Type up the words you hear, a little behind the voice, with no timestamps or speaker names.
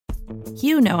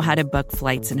You know how to book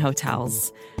flights and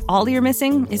hotels. All you're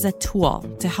missing is a tool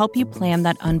to help you plan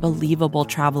that unbelievable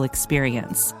travel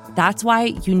experience. That's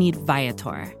why you need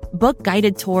Viator. Book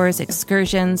guided tours,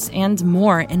 excursions, and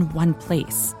more in one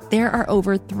place. There are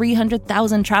over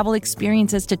 300,000 travel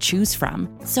experiences to choose from,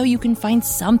 so you can find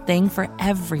something for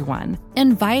everyone.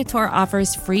 And Viator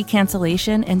offers free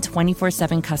cancellation and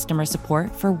 24/7 customer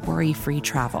support for worry-free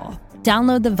travel.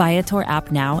 Download the Viator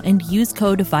app now and use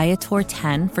code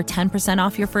Viator10 for 10%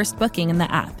 off your first booking in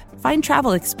the app. Find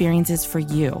travel experiences for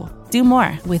you. Do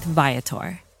more with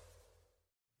Viator.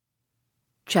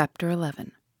 Chapter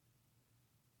 11.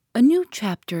 A new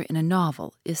chapter in a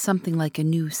novel is something like a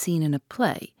new scene in a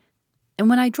play, and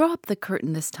when I draw up the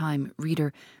curtain this time,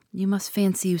 reader, you must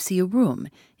fancy you see a room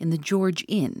in the George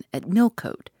Inn at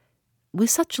Millcote, with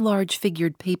such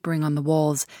large-figured papering on the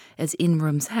walls as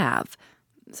inn-rooms have,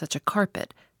 such a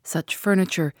carpet, such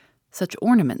furniture, such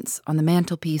ornaments on the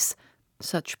mantelpiece,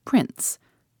 such prints,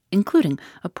 including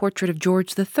a portrait of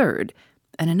George III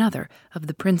and another of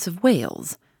the Prince of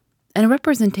Wales, and a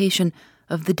representation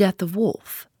of the death of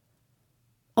Wolfe.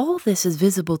 All this is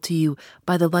visible to you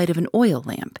by the light of an oil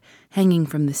lamp hanging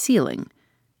from the ceiling,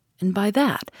 and by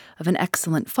that of an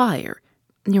excellent fire,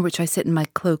 near which I sit in my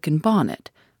cloak and bonnet,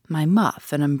 my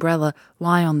muff and umbrella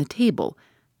lie on the table,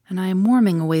 and I am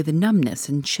warming away the numbness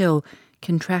and chill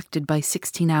contracted by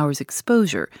 16 hours'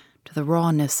 exposure to the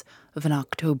rawness of an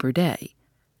October day.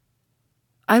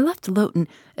 I left Loughton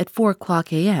at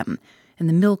 4:00 a.m., and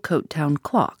the Millcote town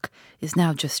clock is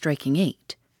now just striking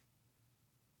 8.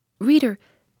 Reader,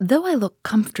 though I look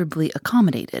comfortably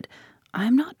accommodated, I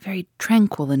am not very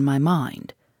tranquil in my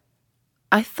mind.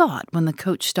 I thought when the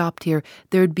coach stopped here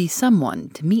there'd be someone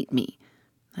to meet me.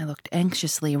 I looked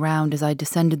anxiously around as I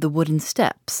descended the wooden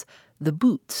steps, the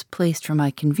boots placed for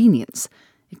my convenience,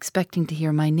 expecting to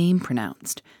hear my name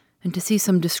pronounced, and to see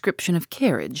some description of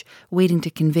carriage waiting to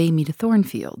convey me to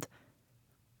Thornfield.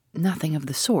 Nothing of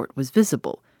the sort was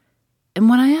visible, and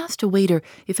when I asked a waiter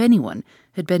if anyone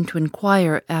had been to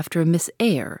inquire after a Miss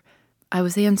Eyre, I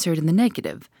was answered in the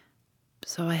negative,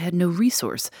 so I had no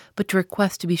resource but to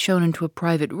request to be shown into a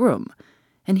private room,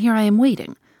 and here I am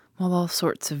waiting, while all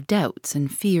sorts of doubts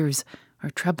and fears are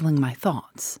troubling my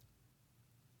thoughts.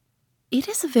 It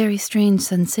is a very strange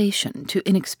sensation to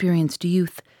inexperienced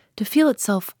youth to feel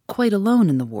itself quite alone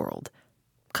in the world,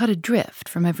 cut adrift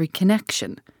from every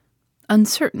connection,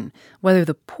 uncertain whether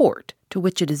the port to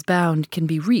which it is bound can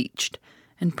be reached,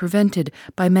 and prevented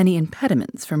by many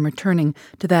impediments from returning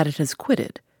to that it has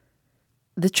quitted.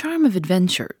 The charm of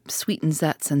adventure sweetens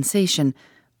that sensation,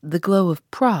 the glow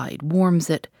of pride warms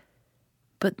it,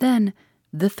 but then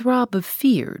the throb of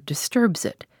fear disturbs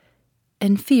it,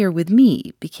 and fear with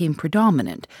me became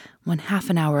predominant when half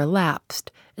an hour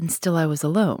elapsed and still I was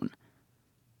alone.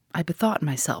 I bethought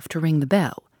myself to ring the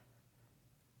bell.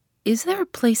 "Is there a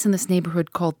place in this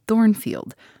neighborhood called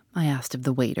Thornfield?" I asked of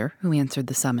the waiter who answered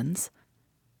the summons.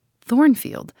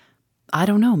 "Thornfield? I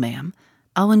don't know, ma'am.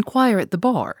 I'll inquire at the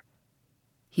bar."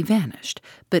 He vanished,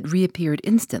 but reappeared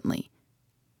instantly.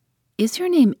 "Is your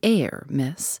name Eyre,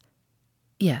 miss?"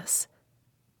 "Yes."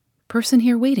 "Person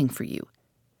here waiting for you."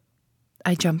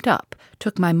 I jumped up,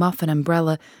 took my muff and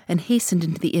umbrella, and hastened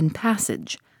into the inn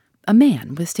passage. A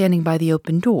man was standing by the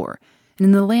open door, and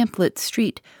in the lamp-lit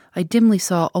street I dimly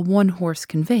saw a one-horse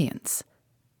conveyance.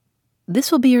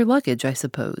 "This will be your luggage, I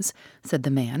suppose," said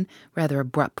the man, rather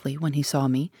abruptly when he saw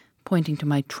me, pointing to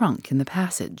my trunk in the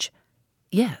passage.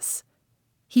 "Yes."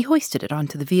 He hoisted it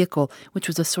onto the vehicle, which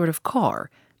was a sort of car,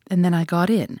 and then I got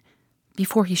in.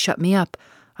 Before he shut me up,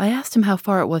 I asked him how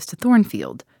far it was to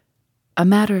Thornfield. "A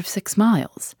matter of 6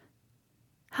 miles."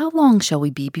 "How long shall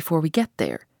we be before we get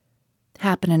there?"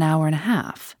 "Happen an hour and a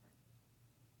half."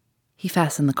 He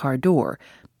fastened the car door,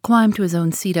 climbed to his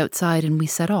own seat outside, and we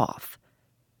set off.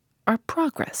 Our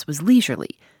progress was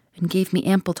leisurely, and gave me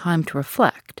ample time to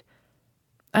reflect.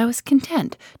 I was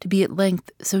content to be at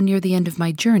length so near the end of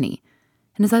my journey,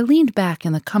 and as I leaned back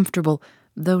in the comfortable,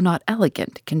 though not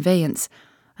elegant, conveyance,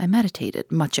 I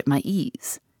meditated, much at my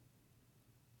ease.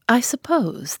 I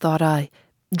suppose, thought I,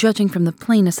 judging from the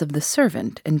plainness of the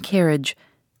servant and carriage,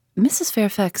 Mrs.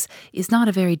 Fairfax is not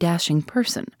a very dashing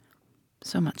person.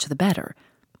 So much the better.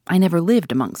 I never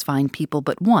lived amongst fine people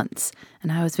but once,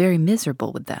 and I was very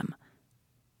miserable with them.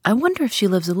 I wonder if she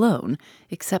lives alone,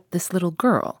 except this little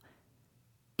girl.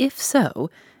 If so,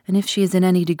 and if she is in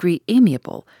any degree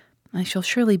amiable, I shall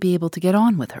surely be able to get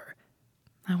on with her.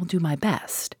 I will do my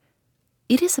best.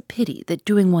 It is a pity that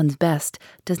doing one's best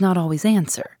does not always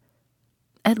answer.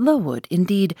 At Lowood,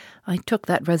 indeed, I took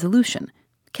that resolution,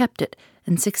 kept it,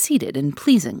 and succeeded in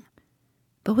pleasing.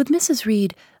 But with Mrs.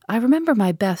 Reed, I remember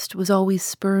my best was always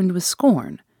spurned with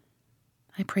scorn.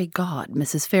 I pray God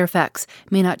Mrs. Fairfax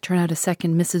may not turn out a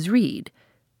second Mrs. Reed.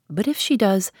 But if she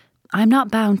does, I am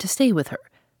not bound to stay with her.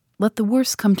 Let the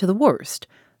worst come to the worst.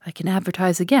 I can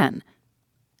advertise again.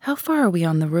 How far are we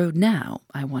on the road now,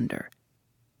 I wonder?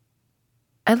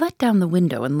 I let down the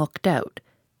window and looked out.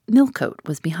 Millcote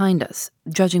was behind us.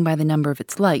 Judging by the number of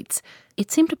its lights,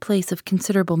 it seemed a place of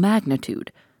considerable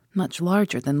magnitude, much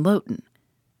larger than Loughton.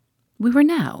 We were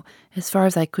now, as far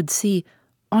as I could see,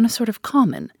 on a sort of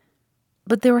common,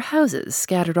 but there were houses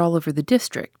scattered all over the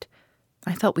district.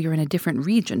 I felt we were in a different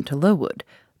region to Lowood,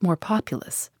 more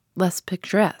populous, less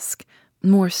picturesque,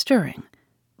 more stirring,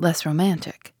 less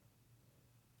romantic.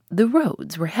 The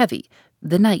roads were heavy,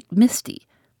 the night misty.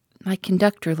 My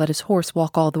conductor let his horse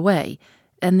walk all the way,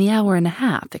 and the hour and a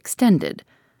half extended,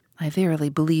 I verily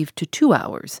believe, to 2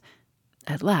 hours.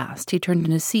 At last he turned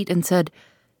in his seat and said,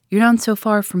 "You're not so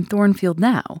far from Thornfield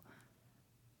now."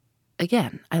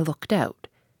 Again I looked out.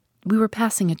 We were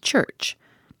passing a church.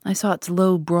 I saw its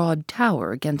low, broad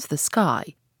tower against the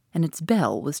sky, and its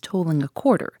bell was tolling a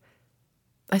quarter.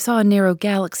 I saw a narrow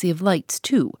galaxy of lights,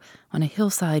 too, on a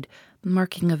hillside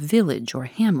marking a village or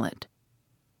hamlet.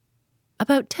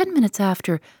 About 10 minutes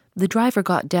after, the driver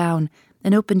got down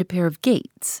and opened a pair of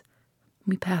gates.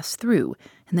 We passed through,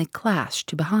 and they clashed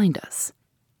to behind us.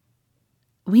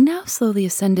 We now slowly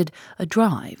ascended a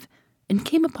drive and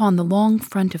came upon the long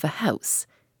front of a house.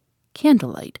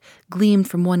 Candlelight gleamed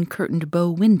from one curtained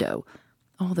bow window.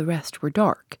 All the rest were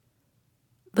dark.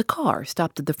 The car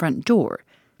stopped at the front door.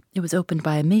 It was opened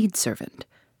by a maidservant.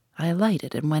 I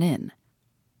alighted and went in.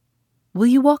 "Will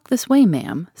you walk this way,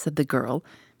 ma'am?" said the girl,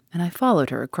 and I followed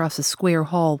her across a square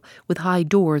hall with high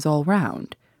doors all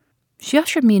round. She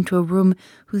ushered me into a room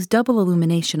whose double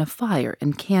illumination of fire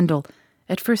and candle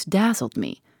at first dazzled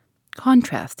me,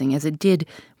 contrasting as it did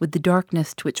with the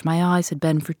darkness to which my eyes had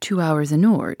been for 2 hours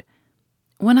inured.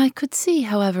 When I could see,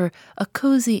 however, a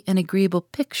cozy and agreeable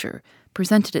picture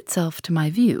presented itself to my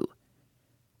view.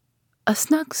 A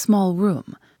snug small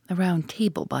room, a round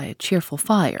table by a cheerful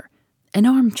fire, an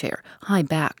armchair,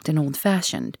 high-backed and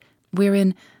old-fashioned,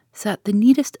 wherein sat the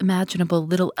neatest imaginable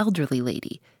little elderly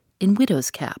lady, in widow's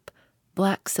cap,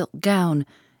 black silk gown,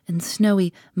 and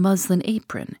snowy muslin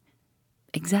apron,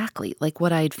 exactly like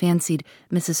what I had fancied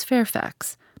Mrs.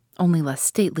 Fairfax, only less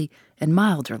stately and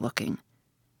milder looking.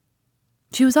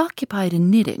 She was occupied in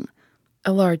knitting.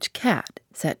 A large cat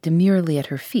sat demurely at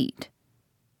her feet.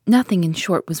 Nothing, in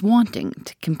short, was wanting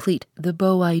to complete the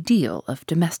beau ideal of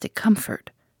domestic comfort.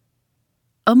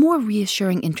 A more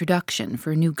reassuring introduction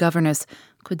for a new governess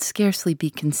could scarcely be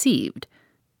conceived.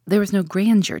 There was no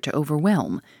grandeur to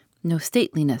overwhelm, no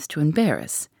stateliness to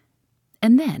embarrass.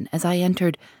 And then, as I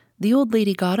entered, the old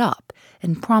lady got up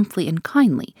and promptly and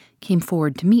kindly came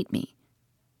forward to meet me.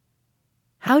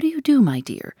 "How do you do, my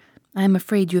dear? I am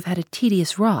afraid you have had a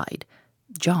tedious ride.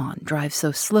 John drives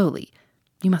so slowly.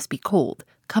 You must be cold.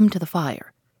 Come to the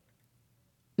fire."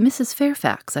 "Mrs.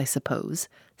 Fairfax, I suppose,"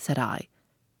 said I.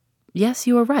 "Yes,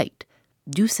 you are right.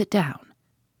 Do sit down."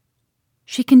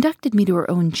 She conducted me to her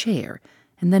own chair,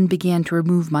 and then began to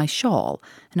remove my shawl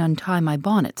and untie my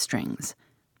bonnet strings.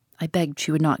 I begged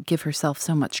she would not give herself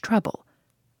so much trouble.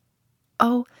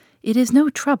 "Oh, it is no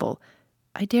trouble.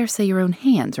 I dare say your own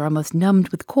hands are almost numbed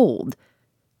with cold.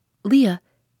 Leah,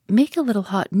 make a little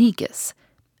hot negus,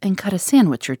 and cut a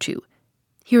sandwich or two.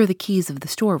 Here are the keys of the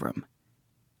storeroom."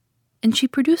 And she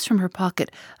produced from her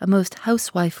pocket a most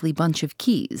housewifely bunch of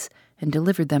keys, and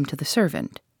delivered them to the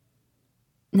servant.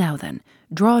 "Now then,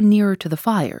 draw nearer to the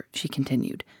fire," she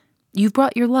continued. "You've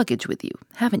brought your luggage with you,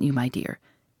 haven't you, my dear?"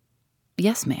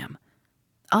 "Yes, ma'am."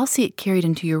 "I'll see it carried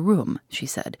into your room," she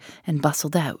said, and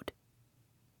bustled out.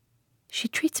 She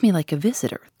treats me like a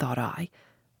visitor, thought I.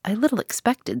 I little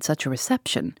expected such a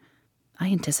reception.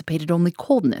 I anticipated only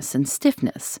coldness and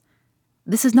stiffness.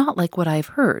 This is not like what I have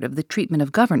heard of the treatment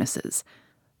of governesses,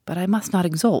 but I must not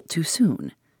exult too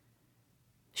soon.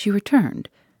 She returned.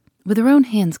 With her own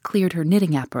hands cleared her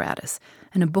knitting apparatus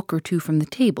and a book or two from the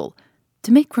table,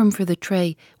 to make room for the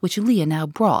tray which Leah now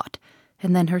brought,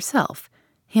 and then herself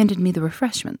handed me the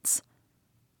refreshments.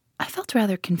 I felt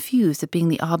rather confused at being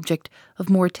the object of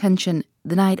more attention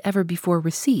than I had ever before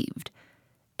received,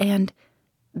 and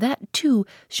that, too,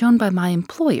 shown by my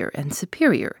employer and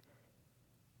superior.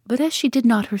 But as she did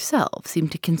not herself seem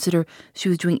to consider she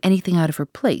was doing anything out of her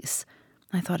place,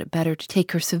 I thought it better to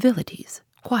take her civilities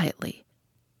quietly.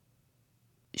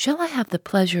 "Shall I have the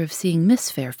pleasure of seeing Miss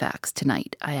Fairfax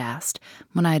tonight?" I asked,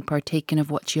 when I had partaken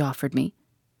of what she offered me.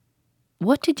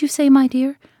 "What did you say, my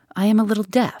dear? I am a little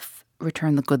deaf,"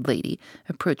 returned the good lady,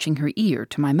 approaching her ear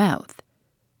to my mouth.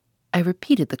 I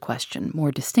repeated the question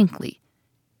more distinctly.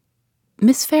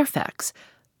 Miss Fairfax.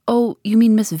 Oh, you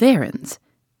mean Miss Varens.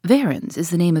 Varens is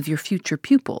the name of your future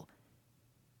pupil.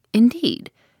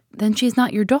 Indeed. Then she is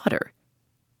not your daughter.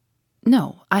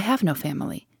 No, I have no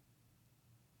family.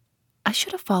 I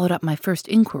should have followed up my first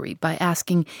inquiry by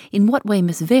asking in what way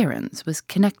Miss Varens was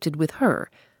connected with her,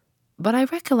 but I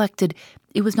recollected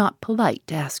it was not polite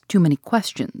to ask too many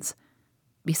questions.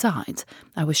 Besides,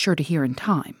 I was sure to hear in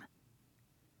time.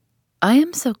 I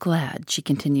am so glad, she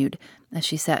continued, as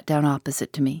she sat down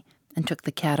opposite to me and took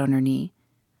the cat on her knee.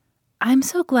 I am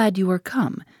so glad you are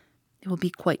come. It will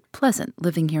be quite pleasant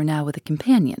living here now with a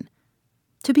companion.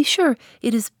 To be sure,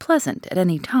 it is pleasant at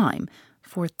any time,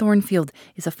 for Thornfield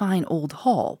is a fine old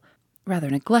hall, rather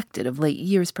neglected of late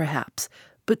years perhaps,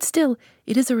 but still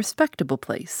it is a respectable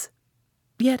place.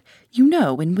 Yet, you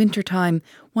know, in winter-time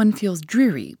one feels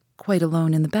dreary, quite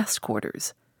alone in the best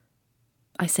quarters.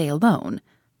 I say alone.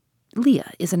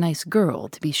 Leah is a nice girl,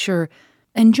 to be sure,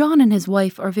 and John and his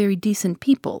wife are very decent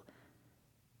people.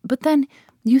 But then,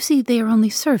 you see, they are only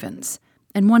servants,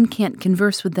 and one can't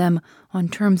converse with them on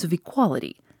terms of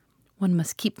equality. One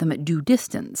must keep them at due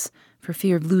distance, for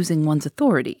fear of losing one's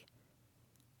authority.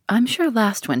 I'm sure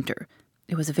last winter,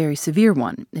 it was a very severe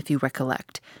one, if you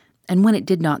recollect, and when it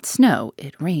did not snow,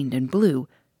 it rained and blew.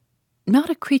 Not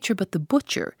a creature but the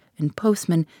butcher and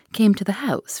postman came to the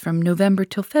house from November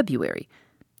till February,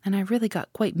 and I really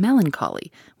got quite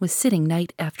melancholy with sitting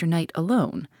night after night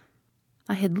alone.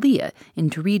 I had Leah in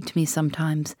to read to me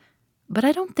sometimes, but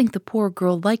I don't think the poor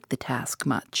girl liked the task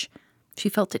much. She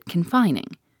felt it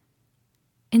confining.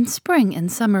 In spring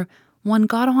and summer, one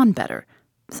got on better.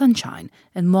 Sunshine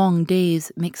and long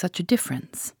days make such a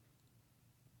difference.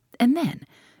 And then,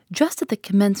 just at the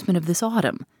commencement of this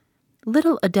autumn,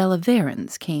 little Adela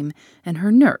Varens came and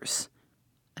her nurse.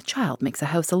 A child makes a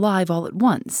house alive all at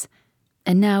once.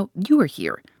 And now you are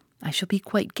here. I shall be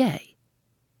quite gay.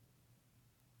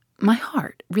 My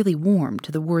heart really warmed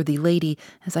to the worthy lady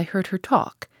as I heard her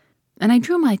talk, and I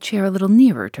drew my chair a little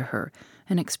nearer to her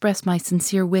and expressed my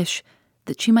sincere wish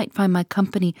that she might find my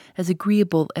company as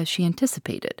agreeable as she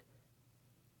anticipated.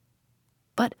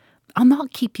 But I'll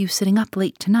not keep you sitting up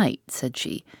late tonight, said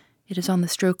she. It is on the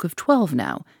stroke of 12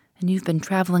 now, and you've been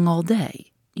traveling all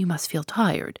day. You must feel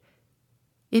tired.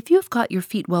 If you have got your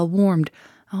feet well warmed,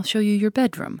 I'll show you your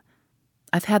bedroom.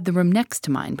 I've had the room next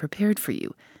to mine prepared for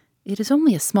you. It is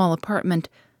only a small apartment,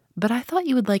 but I thought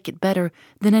you would like it better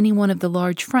than any one of the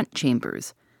large front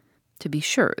chambers. To be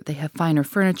sure, they have finer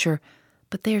furniture,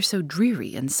 but they are so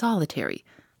dreary and solitary.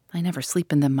 I never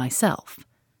sleep in them myself.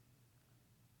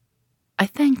 I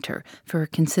thanked her for her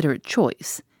considerate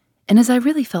choice, and as I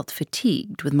really felt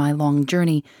fatigued with my long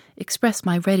journey, expressed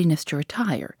my readiness to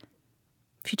retire.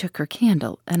 She took her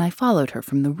candle, and I followed her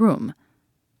from the room.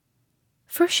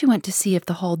 First she went to see if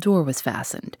the hall door was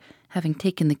fastened. Having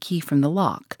taken the key from the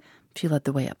lock, she led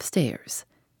the way upstairs.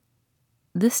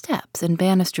 The steps and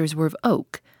banisters were of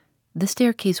oak. The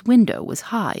staircase window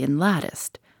was high and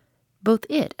latticed. Both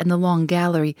it and the long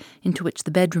gallery into which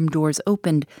the bedroom doors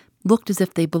opened looked as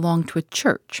if they belonged to a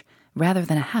church rather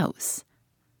than a house.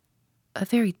 A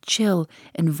very chill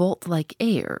and vault-like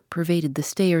air pervaded the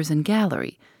stairs and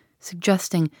gallery,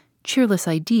 suggesting cheerless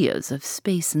ideas of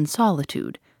space and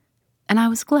solitude, and I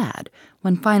was glad,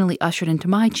 when finally ushered into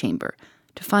my chamber,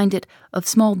 to find it of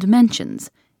small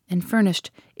dimensions and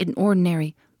furnished in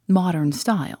ordinary, modern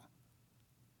style.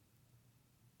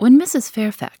 When Mrs.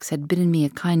 Fairfax had bidden me a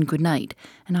kind good night,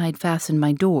 and I had fastened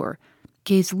my door,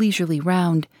 gazed leisurely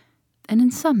round, and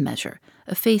in some measure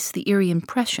effaced the eerie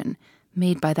impression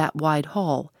made by that wide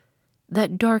hall,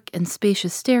 that dark and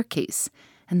spacious staircase,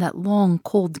 and that long,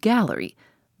 cold gallery,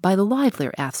 by the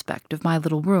livelier aspect of my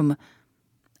little room,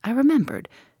 I remembered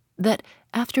that,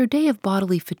 after a day of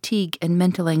bodily fatigue and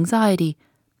mental anxiety,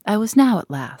 I was now at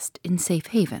last in safe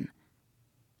haven.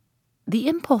 The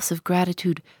impulse of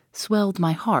gratitude swelled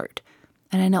my heart,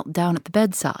 and I knelt down at the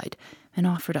bedside and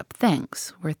offered up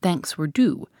thanks where thanks were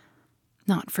due,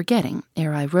 not forgetting,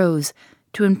 ere I rose,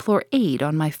 to implore aid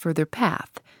on my further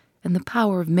path and the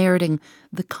power of meriting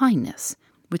the kindness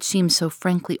which seemed so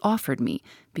frankly offered me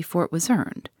before it was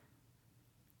earned.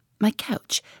 My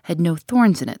couch had no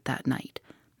thorns in it that night,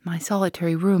 my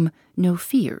solitary room no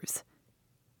fears.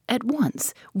 At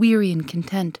once, weary and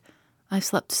content, I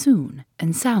slept soon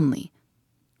and soundly.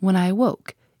 When I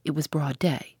awoke, it was broad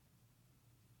day.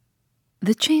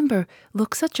 The chamber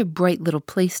looked such a bright little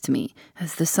place to me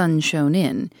as the sun shone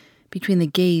in, between the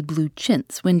gay blue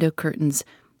chintz window curtains,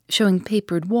 showing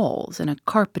papered walls and a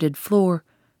carpeted floor,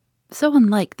 so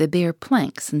unlike the bare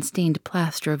planks and stained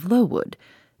plaster of Lowood,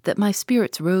 that my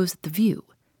spirits rose at the view.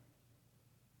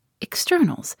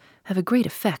 Externals have a great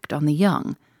effect on the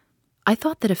young. I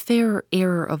thought that a fairer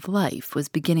era of life was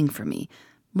beginning for me,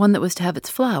 one that was to have its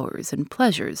flowers and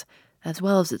pleasures, as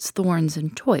well as its thorns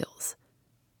and toils.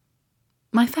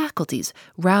 My faculties,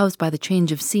 roused by the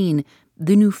change of scene,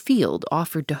 the new field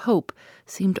offered to hope,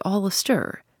 seemed all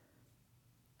astir.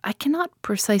 I cannot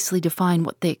precisely define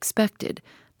what they expected,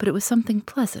 but it was something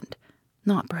pleasant,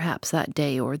 not perhaps that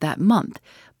day or that month,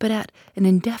 but at an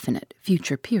indefinite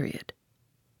future period.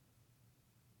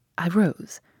 I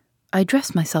rose. I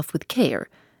dressed myself with care,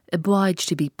 obliged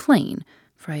to be plain,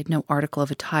 for I had no article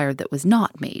of attire that was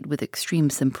not made with extreme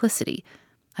simplicity.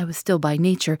 I was still by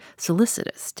nature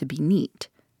solicitous to be neat.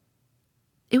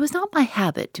 It was not my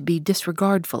habit to be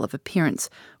disregardful of appearance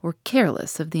or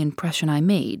careless of the impression I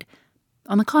made.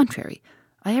 On the contrary,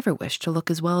 I ever wished to look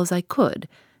as well as I could,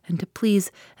 and to please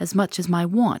as much as my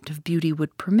want of beauty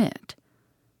would permit.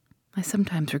 I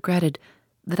sometimes regretted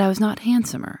that I was not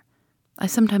handsomer. I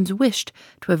sometimes wished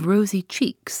to have rosy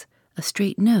cheeks, a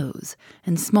straight nose,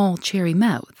 and small cherry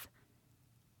mouth.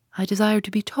 I desired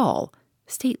to be tall,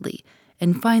 stately,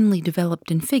 and finely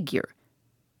developed in figure.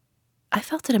 I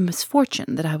felt it a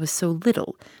misfortune that I was so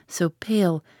little, so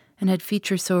pale, and had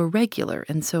features so irregular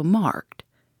and so marked.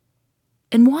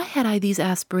 And why had I these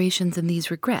aspirations and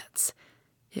these regrets?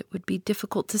 It would be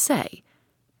difficult to say.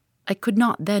 I could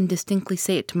not then distinctly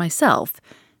say it to myself,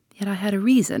 yet I had a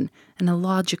reason, and a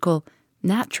logical,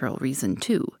 natural reason,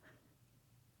 too.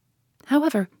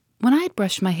 However, when I had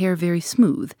brushed my hair very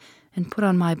smooth and put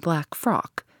on my black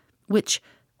frock, which,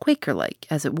 Quaker-like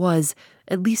as it was,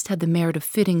 at least had the merit of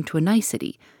fitting to a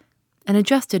nicety, and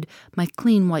adjusted my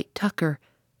clean white tucker,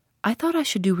 I thought I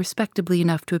should do respectably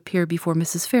enough to appear before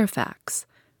Mrs. Fairfax,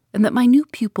 and that my new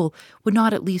pupil would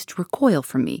not at least recoil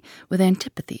from me with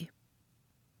antipathy.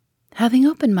 Having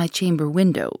opened my chamber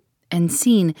window, and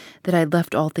seen that I had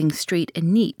left all things straight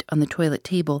and neat on the toilet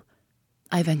table,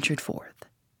 I ventured forth.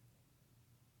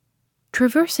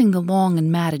 Traversing the long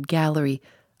and matted gallery,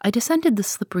 I descended the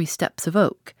slippery steps of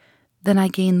oak. Then I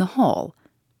gained the hall.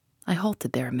 I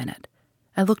halted there a minute.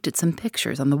 I looked at some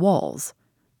pictures on the walls.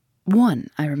 One,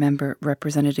 I remember,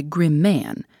 represented a grim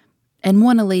man, and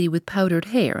one a lady with powdered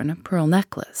hair and a pearl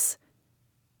necklace.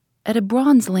 At a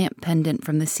bronze lamp pendant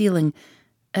from the ceiling,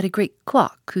 at a great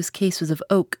clock whose case was of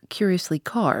oak curiously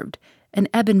carved, and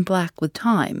ebon black with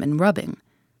time and rubbing.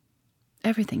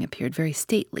 Everything appeared very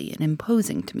stately and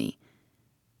imposing to me.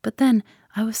 But then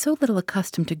I was so little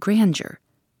accustomed to grandeur.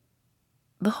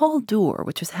 The hall door,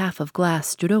 which was half of glass,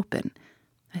 stood open.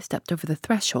 I stepped over the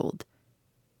threshold.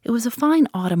 It was a fine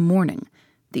autumn morning.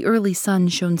 The early sun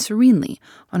shone serenely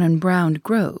on unbrowned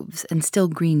groves and still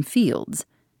green fields.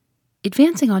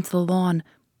 Advancing onto the lawn,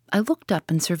 I looked up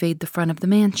and surveyed the front of the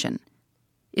mansion.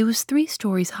 It was 3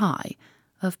 stories high,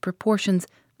 of proportions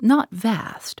not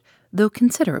vast, though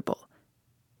considerable.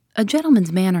 A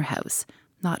gentleman's manor house,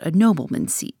 not a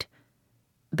nobleman's seat.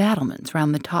 Battlements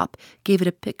round the top gave it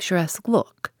a picturesque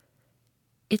look.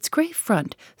 Its grey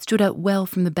front stood out well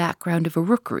from the background of a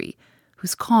rookery,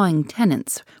 whose cawing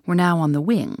tenants were now on the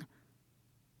wing.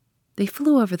 They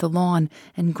flew over the lawn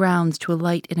and grounds to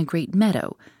alight in a great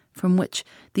meadow, from which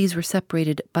these were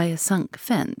separated by a sunk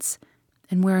fence,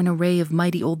 and where an array of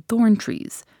mighty old thorn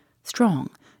trees, strong,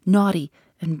 knotty,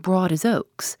 and broad as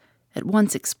oaks, at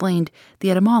once explained the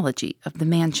etymology of the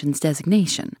mansion's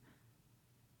designation.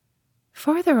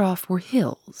 Farther off were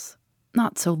hills,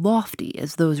 not so lofty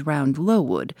as those round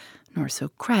Lowood, nor so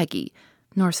craggy,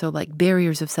 nor so like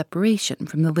barriers of separation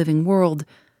from the living world,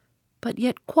 but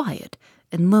yet quiet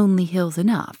and lonely hills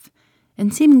enough,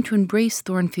 and seeming to embrace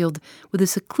Thornfield with a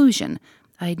seclusion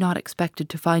I had not expected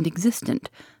to find existent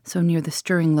so near the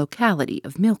stirring locality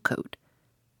of Millcote.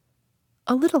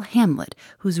 A little hamlet,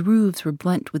 whose roofs were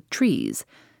blent with trees,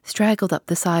 straggled up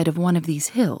the side of one of these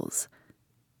hills.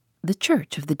 The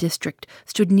church of the district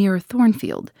stood nearer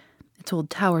Thornfield. Its old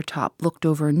tower top looked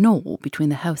over a knoll between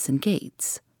the house and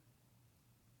gates.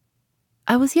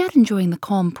 I was yet enjoying the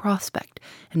calm prospect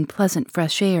and pleasant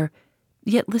fresh air,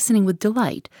 yet listening with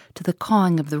delight to the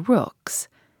cawing of the rooks,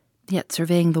 yet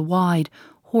surveying the wide,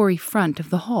 hoary front of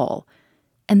the hall,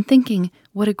 and thinking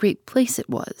what a great place it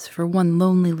was for one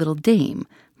lonely little dame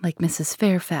like Mrs.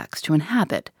 Fairfax to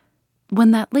inhabit, when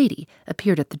that lady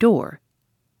appeared at the door.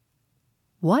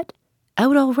 "What?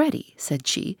 Out already?" said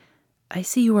she. "I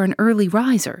see you are an early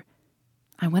riser."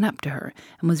 I went up to her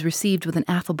and was received with an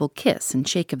affable kiss and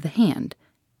shake of the hand.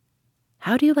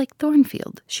 "How do you like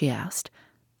Thornfield?" she asked.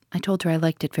 I told her I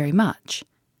liked it very much.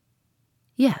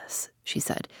 "Yes," she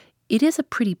said, "it is a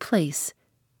pretty place,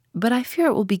 but I fear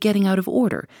it will be getting out of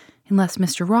order unless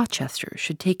Mr. Rochester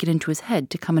should take it into his head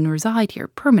to come and reside here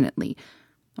permanently,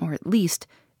 or at least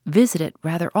visit it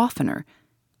rather oftener.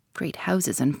 Great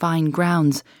houses and fine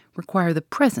grounds require the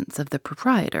presence of the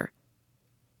proprietor."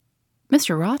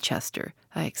 "Mr. Rochester,"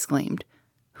 I exclaimed.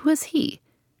 "Who is he?"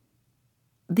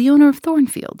 "The owner of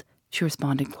Thornfield," she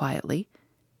responded quietly.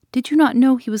 "Did you not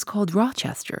know he was called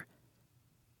Rochester?"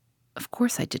 Of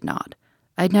course I did not.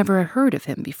 I had never heard of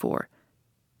him before.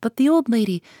 But the old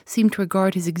lady seemed to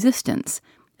regard his existence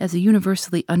as a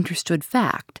universally understood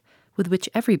fact with which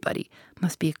everybody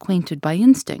must be acquainted by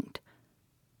instinct.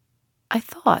 "I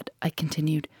thought," I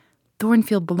continued,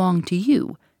 "Thornfield belonged to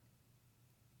you."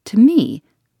 "To me?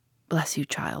 Bless you,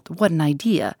 child, what an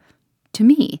idea! To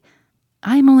me?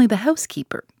 I am only the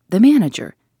housekeeper, the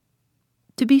manager.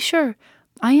 To be sure,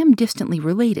 I am distantly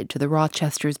related to the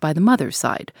Rochesters by the mother's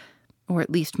side, or at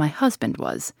least my husband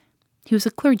was. He was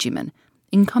a clergyman,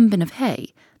 incumbent of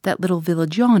Hay, that little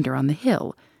village yonder on the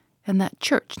hill, and that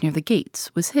church near the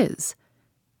gates was his.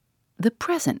 The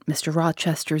present Mr.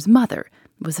 Rochester's mother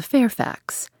was a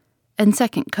Fairfax, and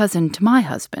second cousin to my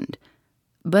husband,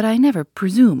 but I never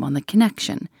presume on the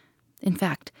connection. In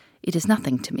fact, it is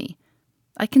nothing to me.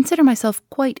 I consider myself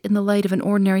quite in the light of an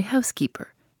ordinary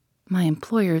housekeeper. My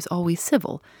employer is always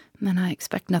civil, and I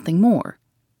expect nothing more."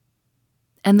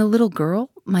 "And the little girl,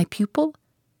 my pupil?"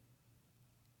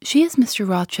 "She is Mr.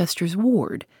 Rochester's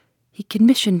ward. He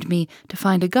commissioned me to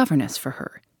find a governess for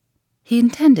her. He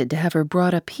intended to have her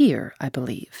brought up here, I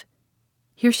believe.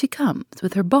 Here she comes,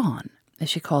 with her bonne, as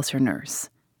she calls her nurse."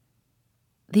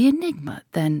 The enigma,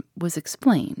 then, was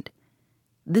explained.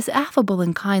 This affable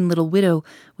and kind little widow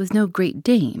was no great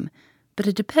dame, but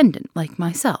a dependent like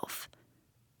myself.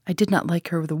 I did not like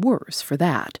her the worse for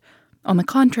that. On the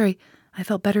contrary, I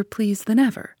felt better pleased than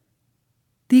ever.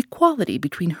 The equality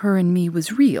between her and me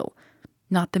was real,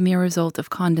 not the mere result of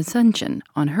condescension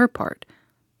on her part.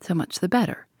 So much the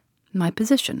better. My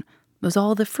position was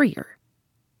all the freer.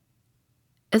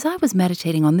 As I was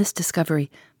meditating on this discovery,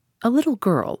 a little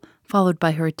girl, followed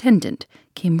by her attendant,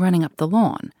 came running up the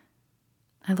lawn.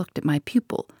 I looked at my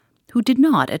pupil, who did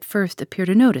not at first appear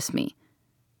to notice me.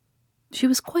 She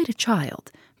was quite a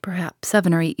child, perhaps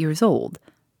 7 or 8 years old,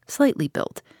 slightly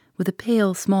built, with a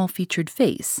pale, small-featured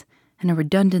face, and a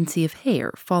redundancy of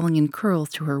hair falling in curls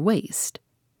to her waist.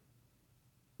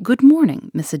 "Good morning,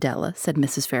 Miss Adela," said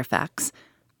Mrs. Fairfax.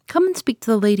 "Come and speak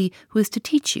to the lady who is to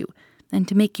teach you, and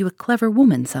to make you a clever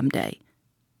woman some day."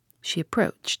 She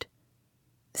approached.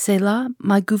 "C'est là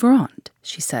ma gouvernante,"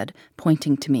 she said,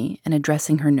 pointing to me and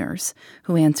addressing her nurse,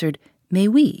 who answered, "Mais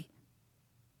oui."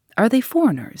 "Are they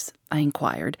foreigners?" I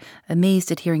inquired,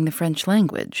 amazed at hearing the French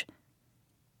language.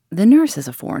 "The nurse is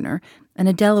a foreigner, and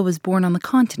Adela was born on the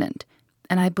continent,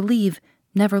 and I believe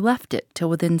never left it till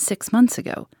within 6 months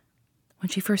ago. When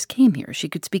she first came here, she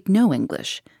could speak no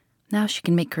English. Now she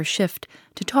can make her shift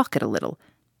to talk it a little.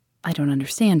 I don't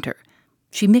understand her.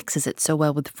 She mixes it so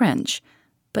well with French,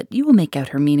 but you will make out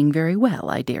her meaning very well,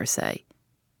 I dare say."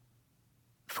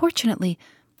 Fortunately,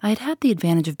 I had had the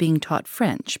advantage of being taught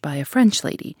French by a French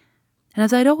lady, and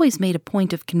as I had always made a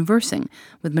point of conversing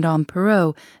with Madame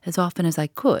Perrault as often as I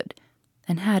could,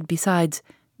 and had, besides,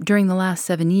 during the last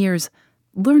 7 years,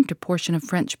 learnt a portion of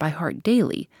French by heart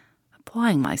daily,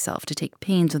 applying myself to take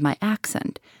pains with my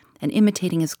accent, and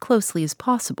imitating as closely as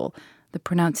possible the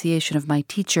pronunciation of my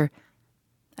teacher,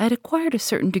 I had acquired a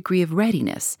certain degree of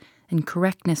readiness and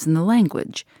correctness in the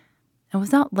language, and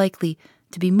was not likely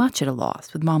to be much at a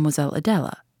loss with Mademoiselle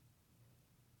Adela.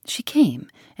 She came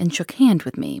and shook hands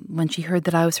with me when she heard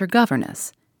that I was her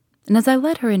governess, and as I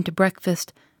led her in to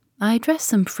breakfast, I addressed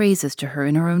some phrases to her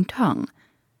in her own tongue.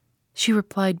 She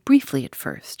replied briefly at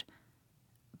first,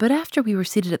 but after we were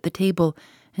seated at the table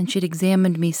and she had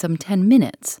examined me some 10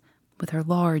 minutes, with her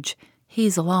large,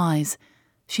 hazel eyes,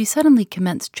 she suddenly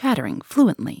commenced chattering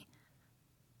fluently.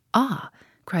 "Ah,"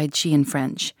 cried she in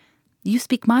French, "you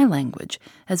speak my language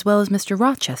as well as Mr.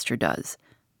 Rochester does.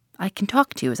 I can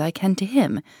talk to you as I can to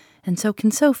him, and so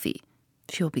can Sophie.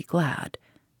 She will be glad.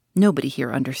 Nobody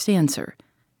here understands her.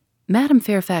 Madame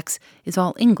Fairfax is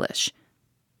all English.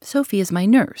 Sophie is my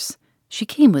nurse. She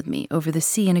came with me over the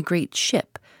sea in a great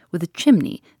ship with a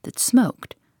chimney that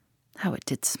smoked. How it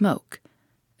did smoke!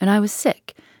 And I was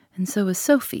sick, and so was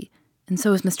Sophie, and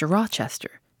so was Mr.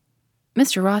 Rochester.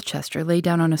 Mr. Rochester lay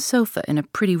down on a sofa in a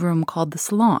pretty room called the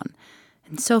salon,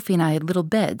 and Sophie and I had little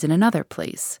beds in another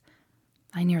place.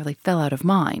 I nearly fell out of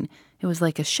mine. It was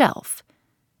like a shelf.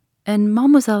 And,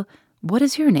 Mademoiselle, what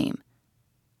is your name?"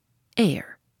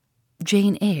 "Eyre.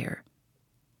 Jane Eyre."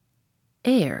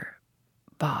 "Eyre.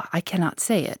 Bah, I cannot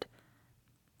say it.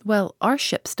 Well, our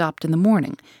ship stopped in the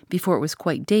morning, before it was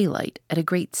quite daylight, at a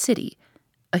great city,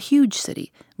 a huge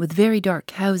city, with very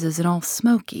dark houses and all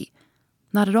smoky.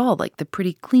 not at all like the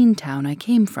pretty clean town I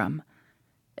came from.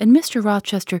 And Mr.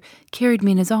 Rochester carried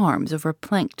me in his arms over a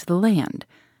plank to the land,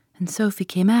 and Sophie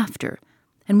came after,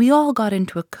 and we all got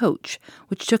into a coach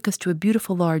which took us to a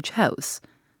beautiful large house,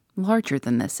 larger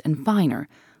than this and finer,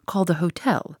 called a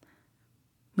hotel.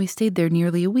 We stayed there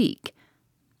nearly a week.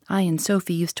 I and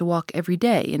Sophie used to walk every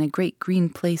day in a great green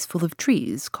place full of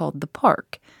trees called the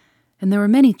park, and there were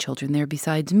many children there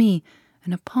besides me,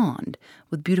 and a pond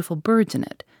with beautiful birds in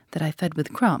it that I fed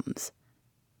with crumbs.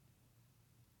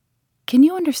 "Can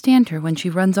you understand her when she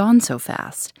runs on so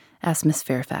fast?" asked Miss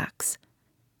Fairfax.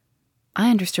 I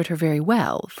understood her very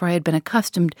well, for I had been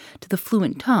accustomed to the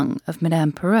fluent tongue of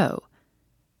Madame Perrot.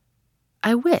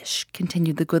 "I wish,"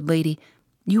 continued the good lady,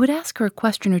 "you would ask her a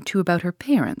question or two about her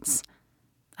parents.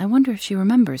 I wonder if she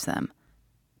remembers them."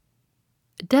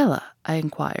 "Della," I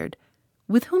inquired,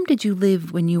 "with whom did you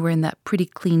live when you were in that pretty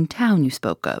clean town you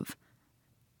spoke of?"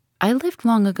 "I lived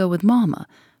long ago with Mamma,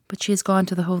 but she has gone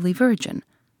to the Holy Virgin.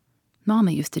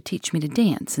 Mamma used to teach me to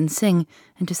dance and sing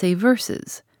and to say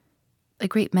verses. A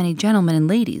great many gentlemen and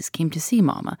ladies came to see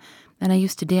Mamma, and I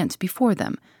used to dance before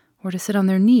them, or to sit on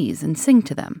their knees and sing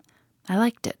to them. I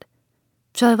liked it.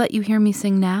 Shall I let you hear me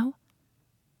sing now?"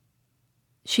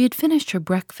 She had finished her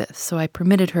breakfast, so I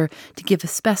permitted her to give a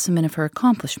specimen of her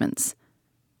accomplishments.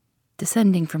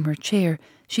 Descending from her chair,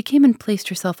 she came and placed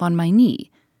herself on my knee.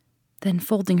 Then,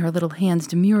 folding her little hands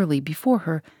demurely before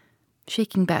her,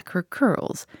 shaking back her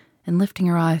curls, and lifting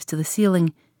her eyes to the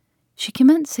ceiling, she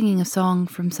commenced singing a song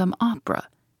from some opera.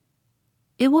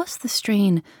 It was the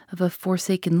strain of a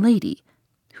forsaken lady,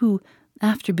 who,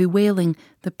 after bewailing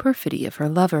the perfidy of her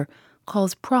lover,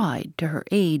 calls pride to her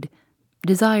aid,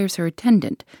 desires her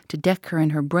attendant to deck her in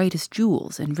her brightest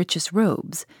jewels and richest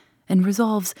robes, and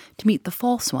resolves to meet the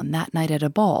false one that night at a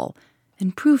ball,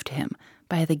 and prove to him,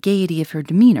 by the gaiety of her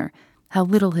demeanor, how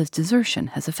little his desertion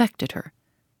has affected her.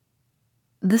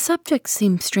 The subject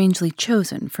seemed strangely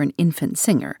chosen for an infant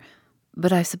singer,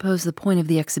 but I suppose the point of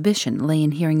the exhibition lay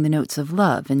in hearing the notes of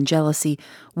love and jealousy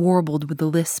warbled with the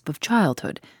lisp of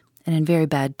childhood, and in very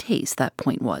bad taste that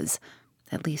point was.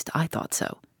 At least I thought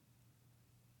so.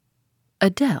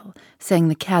 Adele sang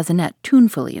the cazinet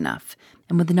tunefully enough,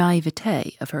 and with the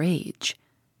naivete of her age.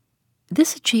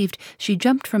 This achieved, she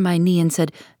jumped from my knee and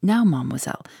said, "Now,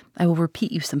 mademoiselle, I will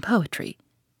repeat you some poetry."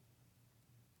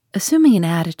 Assuming an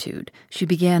attitude, she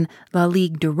began La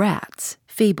Ligue de Rats,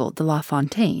 Fable de La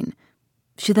Fontaine.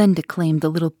 She then declaimed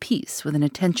the little piece with an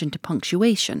attention to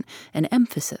punctuation and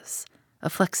emphasis, a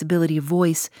flexibility of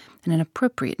voice, and an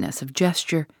appropriateness of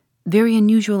gesture, very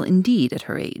unusual indeed at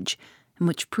her age, and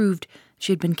which proved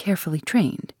she had been carefully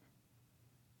trained.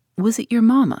 "Was it your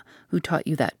mamma who taught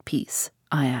you that piece?"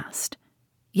 I asked.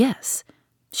 "Yes.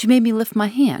 She made me lift my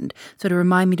hand, so to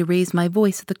remind me to raise my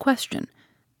voice at the question.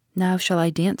 'Now shall I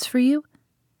dance for you?'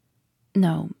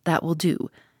 No, that will do.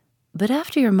 But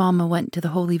after your mamma went to the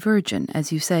Holy Virgin,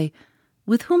 as you say,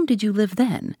 with whom did you live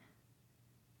then?"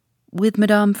 "With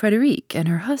Madame Frederic and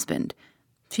her husband.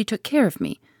 She took care of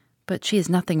me, but she is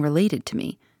nothing related to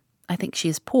me. I think she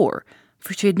is poor,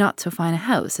 for she had not so fine a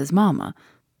house as Mamma.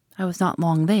 I was not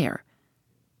long there.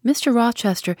 Mr.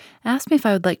 Rochester asked me if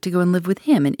I would like to go and live with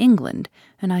him in England,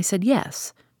 and I said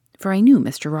yes, for I knew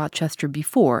Mr. Rochester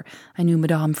before I knew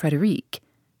Madame Frederic.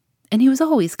 And he was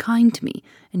always kind to me,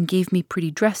 and gave me pretty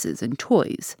dresses and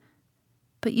toys.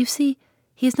 But you see,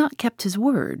 he has not kept his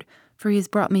word, for he has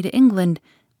brought me to England,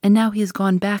 and now he has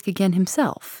gone back again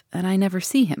himself, and I never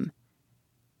see him."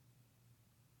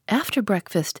 After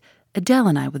breakfast, Adele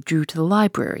and I withdrew to the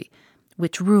library,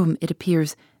 which room, it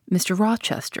appears, Mr.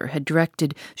 Rochester had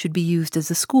directed should be used as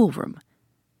a schoolroom.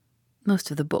 Most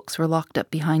of the books were locked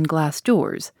up behind glass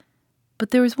doors, but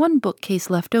there was one bookcase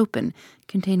left open,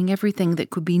 containing everything that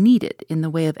could be needed in the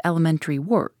way of elementary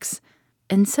works,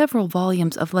 and several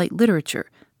volumes of light literature,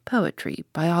 poetry,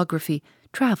 biography,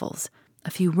 travels,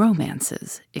 a few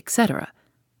romances, etc.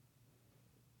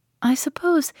 I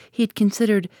suppose he had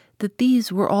considered that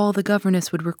these were all the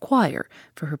governess would require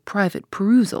for her private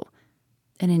perusal,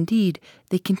 and indeed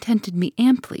they contented me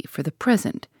amply for the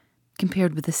present,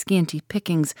 compared with the scanty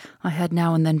pickings I had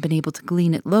now and then been able to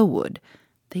glean at Lowood.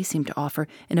 They seemed to offer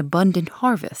an abundant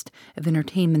harvest of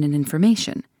entertainment and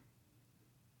information.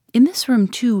 In this room,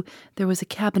 too, there was a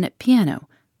cabinet piano,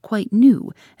 quite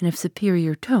new and of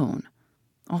superior tone,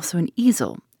 also an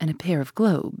easel and a pair of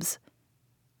globes.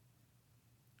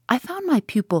 I found my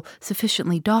pupil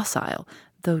sufficiently docile,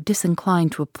 though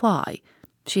disinclined to apply.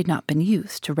 She had not been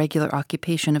used to regular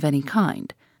occupation of any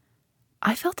kind.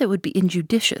 I felt it would be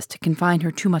injudicious to confine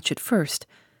her too much at first,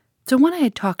 so when I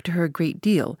had talked to her a great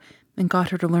deal, and got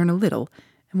her to learn a little,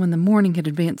 and when the morning had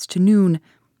advanced to noon,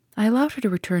 I allowed her to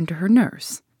return to her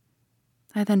nurse.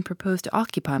 I then proposed to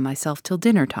occupy myself till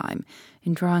dinner time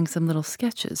in drawing some little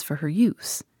sketches for her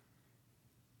use.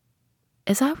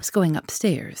 As I was going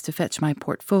upstairs to fetch my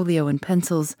portfolio and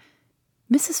pencils,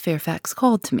 Mrs. Fairfax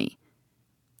called to me.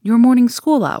 "Your morning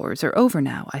school hours are over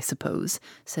now, I suppose,"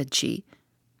 said she.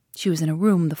 She was in a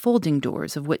room the folding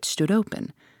doors of which stood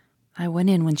open. I went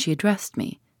in when she addressed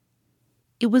me.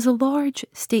 It was a large,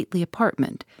 stately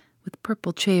apartment with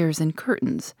purple chairs and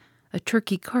curtains, a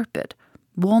Turkey carpet,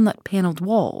 walnut-paneled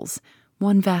walls,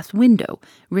 one vast window,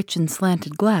 rich in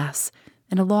slanted glass,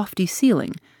 and a lofty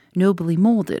ceiling, nobly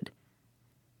molded.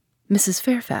 Mrs.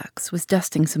 Fairfax was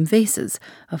dusting some vases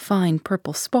of fine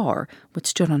purple spar which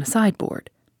stood on a sideboard.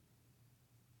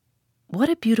 "What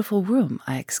a beautiful room!"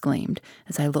 I exclaimed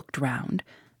as I looked round,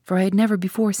 for I had never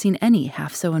before seen any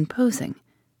half so imposing.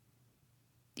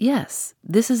 "Yes,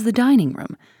 this is the dining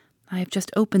room. I have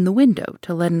just opened the window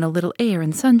to let in a little air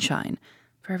and sunshine,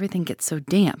 for everything gets so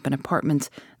damp in apartments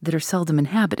that are seldom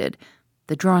inhabited.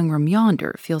 The drawing-room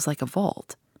yonder feels like a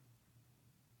vault."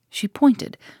 She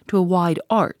pointed to a wide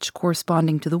arch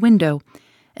corresponding to the window,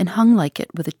 and hung like it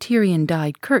with a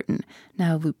Tyrian-dyed curtain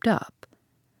now looped up.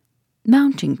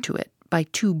 Mounting to it by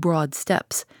 2 broad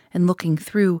steps, and looking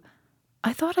through,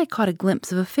 I thought I caught a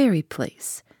glimpse of a fairy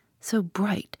place, so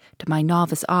bright to my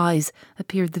novice eyes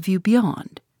appeared the view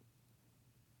beyond.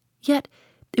 Yet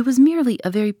it was merely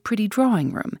a very pretty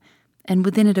drawing-room, and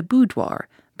within it a boudoir,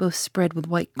 both spread with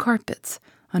white carpets,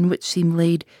 on which seemed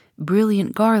laid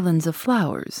brilliant garlands of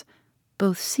flowers,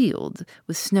 both sealed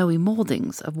with snowy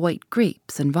mouldings of white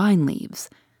grapes and vine leaves,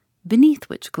 beneath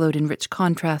which glowed in rich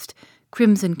contrast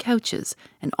crimson couches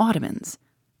and ottomans,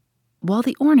 while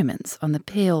the ornaments on the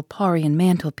pale Parian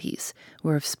mantelpiece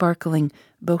were of sparkling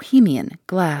Bohemian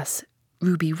glass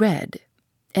ruby red,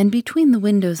 and between the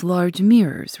windows large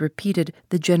mirrors repeated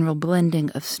the general blending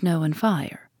of snow and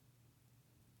fire.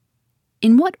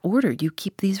 "In what order do you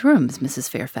keep these rooms, Mrs.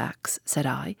 Fairfax?" said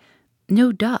I.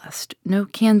 "No dust, no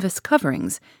canvas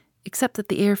coverings, except that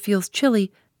the air feels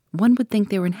chilly. One would think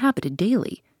they were inhabited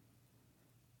daily."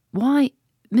 "Why,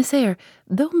 Miss Eyre,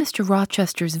 though Mr.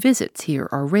 Rochester's visits here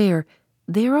are rare,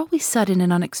 they are always sudden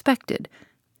and unexpected,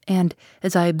 and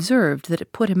as I observed that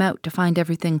it put him out to find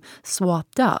everything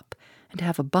swapped up, and to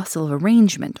have a bustle of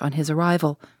arrangement on his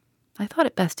arrival, I thought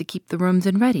it best to keep the rooms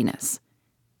in readiness."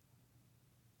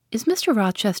 "Is Mr.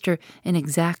 Rochester an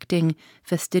exacting,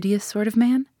 fastidious sort of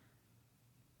man?"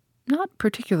 "Not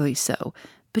particularly so,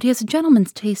 but he has a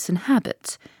gentleman's tastes and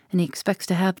habits, and he expects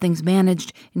to have things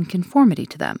managed in conformity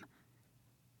to them."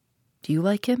 "Do you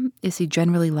like him? Is he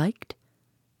generally liked?"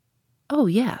 "Oh,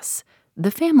 yes.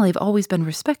 The family have always been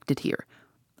respected here.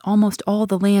 Almost all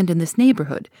the land in this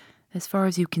neighborhood, as far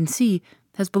as you can see,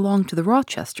 has belonged to the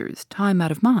Rochesters, time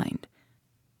out of mind."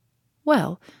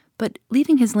 "Well, but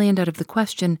leaving his land out of the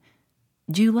question,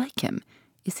 do you like him?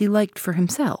 Is he liked for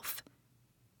himself?"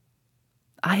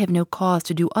 "I have no cause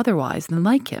to do otherwise than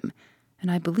like him,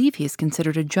 and I believe he is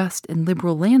considered a just and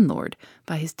liberal landlord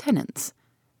by his tenants.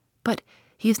 But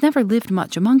he has never lived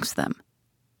much amongst them."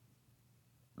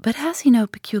 "But has he no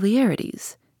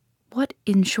peculiarities? What,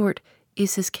 in short,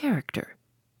 is his character?"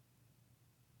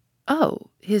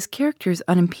 "Oh, his character is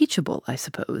unimpeachable, I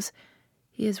suppose.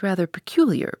 He is rather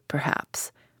peculiar,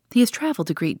 perhaps. He has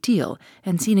travelled a great deal,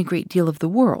 and seen a great deal of the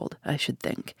world, I should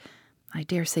think. I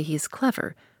dare say he is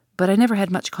clever, but I never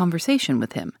had much conversation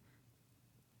with him."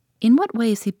 "In what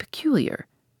way is he peculiar?"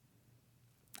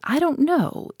 "I don't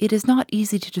know. It is not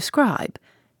easy to describe.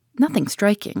 Nothing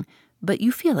striking, but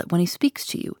you feel it when he speaks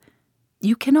to you.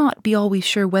 You cannot be always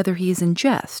sure whether he is in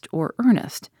jest or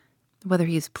earnest, whether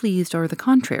he is pleased or the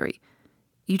contrary.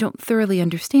 You don't thoroughly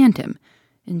understand him.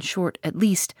 In short, at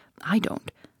least, I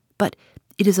don't. But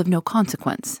it is of no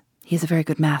consequence. He is a very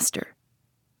good master."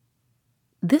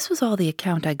 This was all the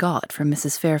account I got from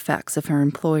Mrs. Fairfax of her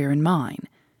employer and mine.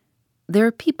 There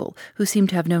are people who seem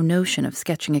to have no notion of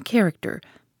sketching a character,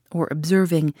 or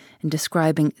observing and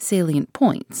describing salient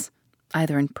points,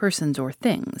 either in persons or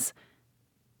things.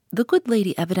 The good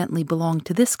lady evidently belonged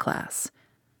to this class.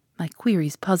 My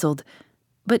queries puzzled,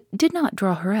 but did not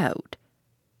draw her out.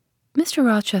 Mr.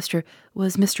 Rochester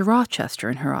was Mr. Rochester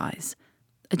in her eyes,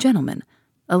 a gentleman,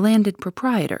 a landed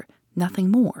proprietor,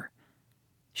 nothing more.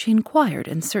 She inquired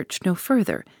and searched no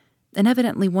further, and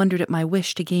evidently wondered at my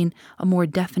wish to gain a more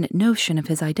definite notion of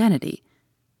his identity.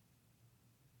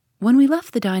 When we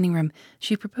left the dining-room,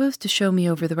 she proposed to show me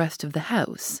over the rest of the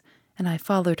house, and I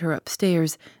followed her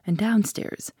upstairs and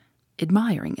downstairs,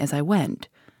 admiring as I went,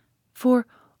 for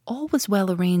all was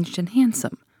well arranged and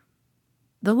handsome.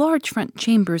 The large front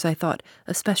chambers I thought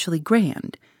especially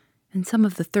grand, and some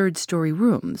of the third-story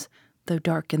rooms, though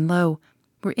dark and low,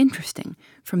 were interesting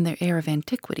from their air of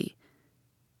antiquity.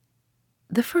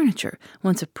 The furniture,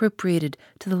 once appropriated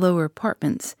to the lower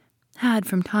apartments, had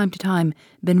from time to time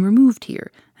been removed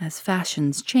here as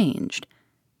fashions changed,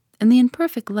 and the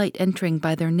imperfect light entering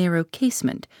by their narrow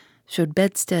casement showed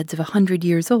bedsteads of 100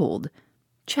 years old,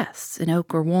 chests in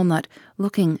oak or walnut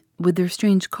looking, with their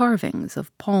strange carvings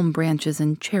of palm branches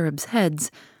and cherubs'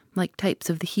 heads, like types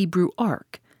of the Hebrew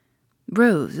Ark,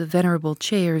 rows of venerable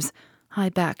chairs,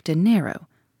 high-backed and narrow,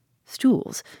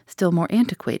 stools still more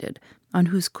antiquated, on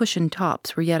whose cushioned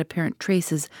tops were yet apparent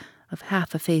traces of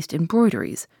half-effaced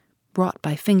embroideries, wrought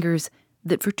by fingers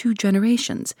that for 2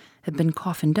 generations had been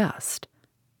coffin dust.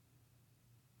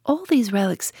 All these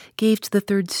relics gave to the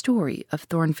 3rd story of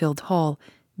Thornfield Hall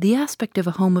the aspect of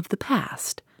a home of the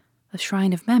past, a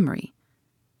shrine of memory.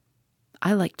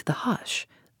 I liked the hush,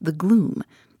 the gloom,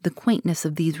 the quaintness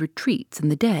of these retreats in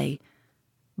the day,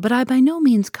 but I by no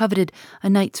means coveted a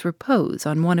night's repose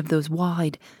on one of those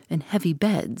wide and heavy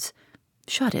beds,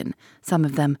 shut in, some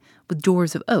of them, with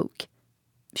doors of oak,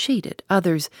 shaded,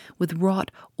 others with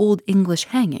wrought Old English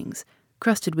hangings,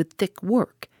 crusted with thick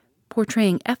work,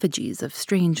 portraying effigies of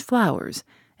strange flowers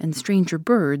and stranger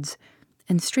birds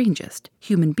and strangest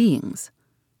human beings,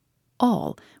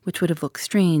 all which would have looked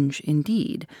strange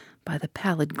indeed by the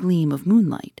pallid gleam of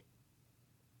moonlight.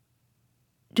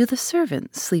 "Do the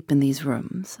servants sleep in these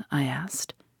rooms?" I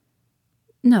asked.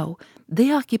 "No,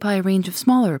 they occupy a range of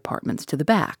smaller apartments to the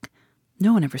back.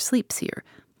 No one ever sleeps here.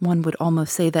 One would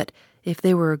almost say that if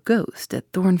there were a ghost at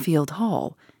Thornfield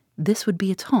Hall, this would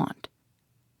be its haunt."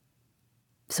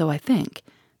 "So I think.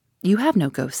 You have no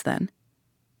ghosts, then?"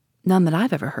 "None that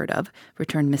I've ever heard of,"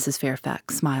 returned Mrs.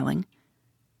 Fairfax, smiling.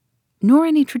 "Nor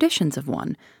any traditions of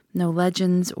one? No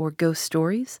legends or ghost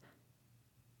stories?"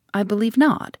 "I believe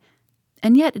not.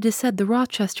 And yet it is said the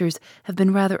Rochesters have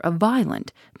been rather a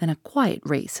violent than a quiet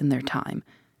race in their time.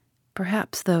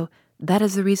 Perhaps, though, that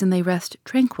is the reason they rest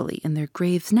tranquilly in their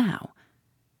graves now."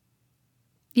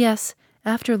 "Yes,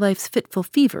 after life's fitful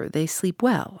fever they sleep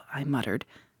well," I muttered.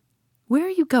 "Where are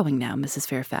you going now, Mrs.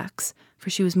 Fairfax?" For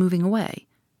she was moving away.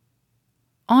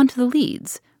 "On to the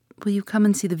Leads. Will you come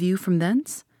and see the view from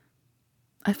thence?"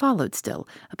 I followed still,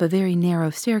 up a very narrow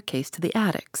staircase to the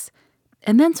attics,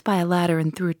 and thence by a ladder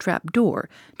and through a trap door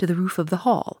to the roof of the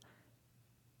hall.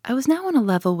 I was now on a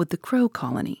level with the crow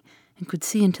colony, and could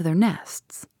see into their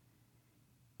nests.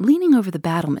 Leaning over the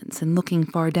battlements and looking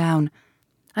far down,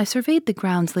 I surveyed the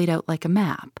grounds laid out like a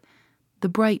map, the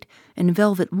bright and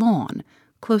velvet lawn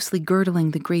closely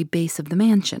girdling the grey base of the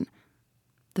mansion,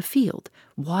 the field,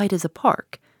 wide as a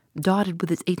park, dotted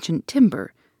with its ancient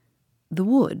timber, the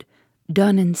wood,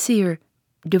 dun and sere,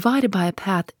 divided by a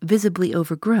path visibly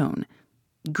overgrown,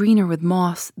 greener with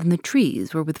moss than the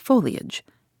trees were with foliage,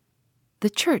 the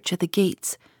church at the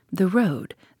gates, the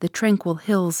road, the tranquil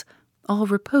hills, all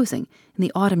reposing in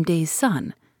the autumn day's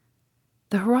sun,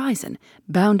 the horizon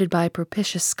bounded by a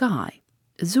propitious sky,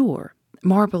 azure,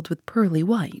 marbled with pearly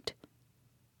white.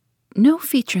 No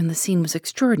feature in the scene was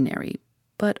extraordinary,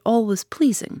 but all was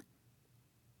pleasing.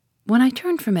 When I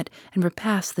turned from it and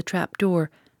repassed the trap door,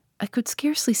 I could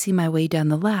scarcely see my way down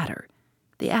the ladder.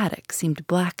 The attic seemed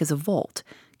black as a vault,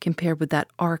 compared with that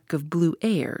arc of blue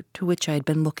air to which I had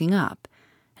been looking up,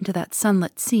 and to that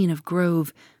sunlit scene of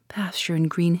grove, pasture, and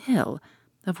green hill,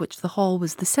 of which the hall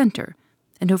was the center,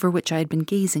 and over which I had been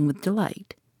gazing with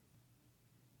delight.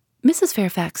 Mrs.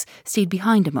 Fairfax stayed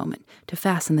behind a moment to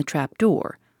fasten the trap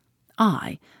door.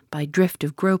 I, by drift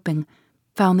of groping,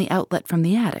 found the outlet from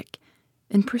the attic,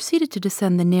 and proceeded to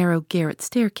descend the narrow garret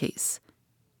staircase.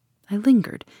 I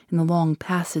lingered in the long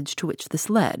passage to which this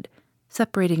led,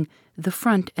 separating the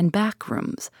front and back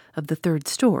rooms of the 3rd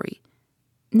story,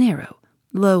 narrow,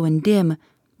 low, and dim,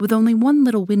 with only one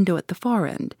little window at the far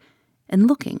end, and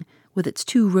looking, with its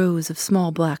 2 rows of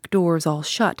small black doors all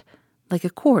shut, like a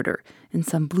corridor in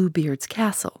some Bluebeard's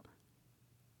castle.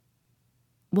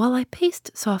 While I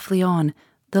paced softly on,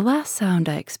 the last sound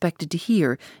I expected to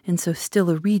hear in so still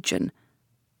a region,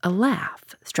 a laugh,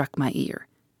 struck my ear.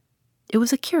 It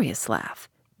was a curious laugh,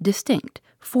 distinct,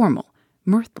 formal,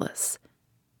 mirthless.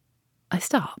 I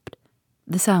stopped.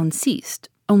 The sound ceased,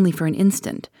 only for an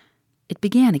instant. It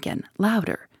began again,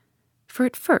 louder. For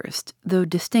at first, though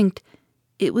distinct,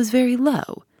 it was very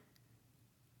low.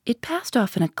 It passed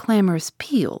off in a clamorous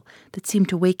peal that seemed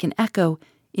to wake an echo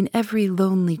in every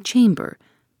lonely chamber,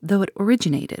 though it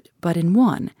originated but in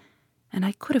one, and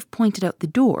I could have pointed out the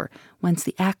door whence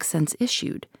the accents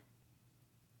issued.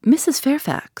 "Mrs.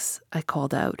 Fairfax," I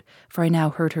called out, for I now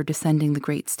heard her descending the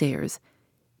great stairs,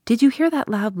 "did you hear that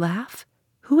loud laugh?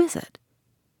 Who is it?"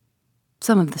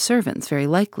 "Some of the servants, very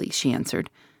likely," she answered.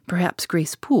 "Perhaps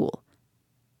Grace Poole."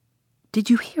 Did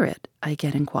you hear it? I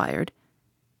again inquired.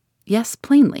 Yes,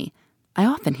 plainly. I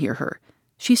often hear her.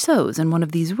 She sews in one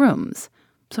of these rooms.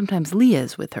 Sometimes Leah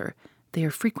is with her. They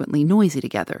are frequently noisy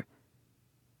together.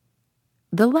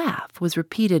 The laugh was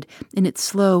repeated in its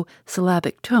slow,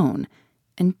 syllabic tone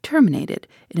and terminated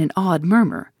in an odd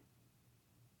murmur.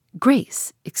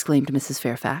 "Grace!" exclaimed Mrs.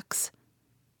 Fairfax.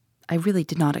 I really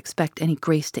did not expect any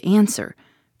Grace to answer,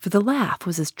 for the laugh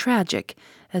was as tragic,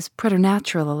 as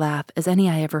preternatural a laugh as any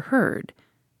I ever heard.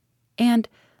 And,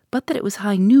 but that it was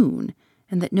high noon,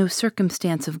 and that no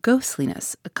circumstance of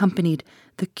ghostliness accompanied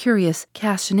the curious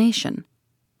cachinnation,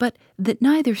 but that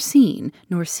neither scene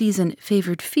nor season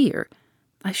favored fear,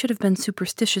 I should have been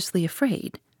superstitiously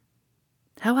afraid.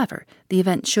 However, the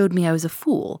event showed me I was a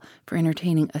fool for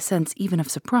entertaining a sense even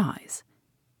of surprise.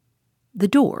 The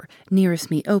door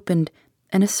nearest me opened,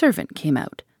 and a servant came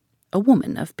out, a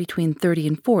woman of between 30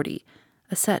 and 40,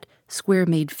 a set,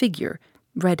 square-made figure,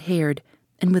 red-haired,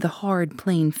 and with a hard,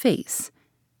 plain face.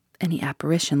 Any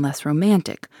apparition less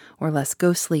romantic or less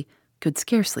ghostly could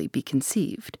scarcely be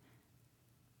conceived.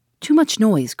 "Too much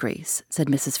noise, Grace," said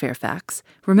Mrs. Fairfax.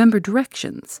 "Remember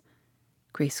directions."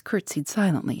 Grace curtsied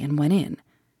silently and went in.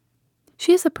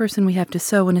 "She is the person we have to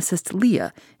sew and assist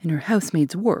Leah in her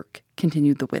housemaid's work,"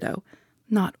 continued the widow.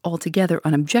 "Not altogether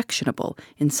unobjectionable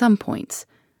in some points,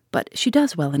 but she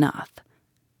does well enough.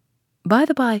 By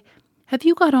the by, have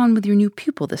you got on with your new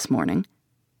pupil this morning?"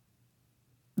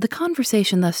 The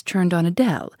conversation thus turned on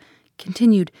Adele,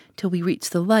 continued till we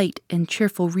reached the light and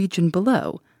cheerful region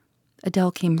below.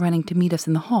 Adele came running to meet us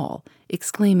in the hall,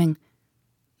 exclaiming,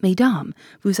 "Mesdames,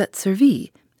 vous êtes servies,"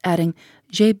 adding,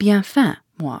 "J'ai bien faim,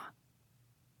 moi."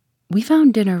 We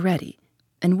found dinner ready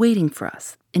and waiting for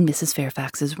us in Mrs.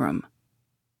 Fairfax's room.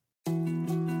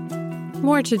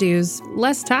 More to-dos,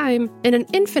 less time, and an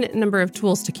infinite number of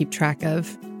tools to keep track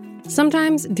of.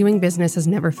 Sometimes doing business has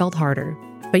never felt harder,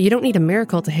 but you don't need a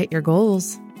miracle to hit your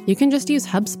goals. You can just use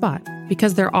HubSpot,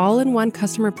 because their all-in-one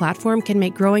customer platform can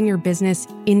make growing your business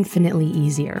infinitely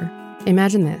easier.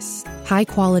 Imagine this: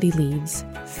 high-quality leads,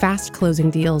 fast closing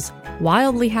deals,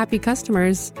 wildly happy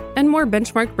customers, and more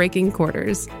benchmark-breaking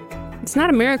quarters. It's not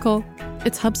a miracle,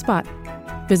 it's HubSpot.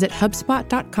 Visit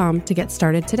HubSpot.com to get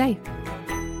started today.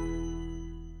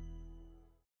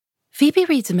 Phoebe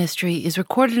Reads a Mystery is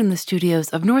recorded in the studios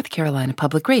of North Carolina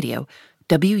Public Radio,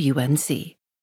 WUNC.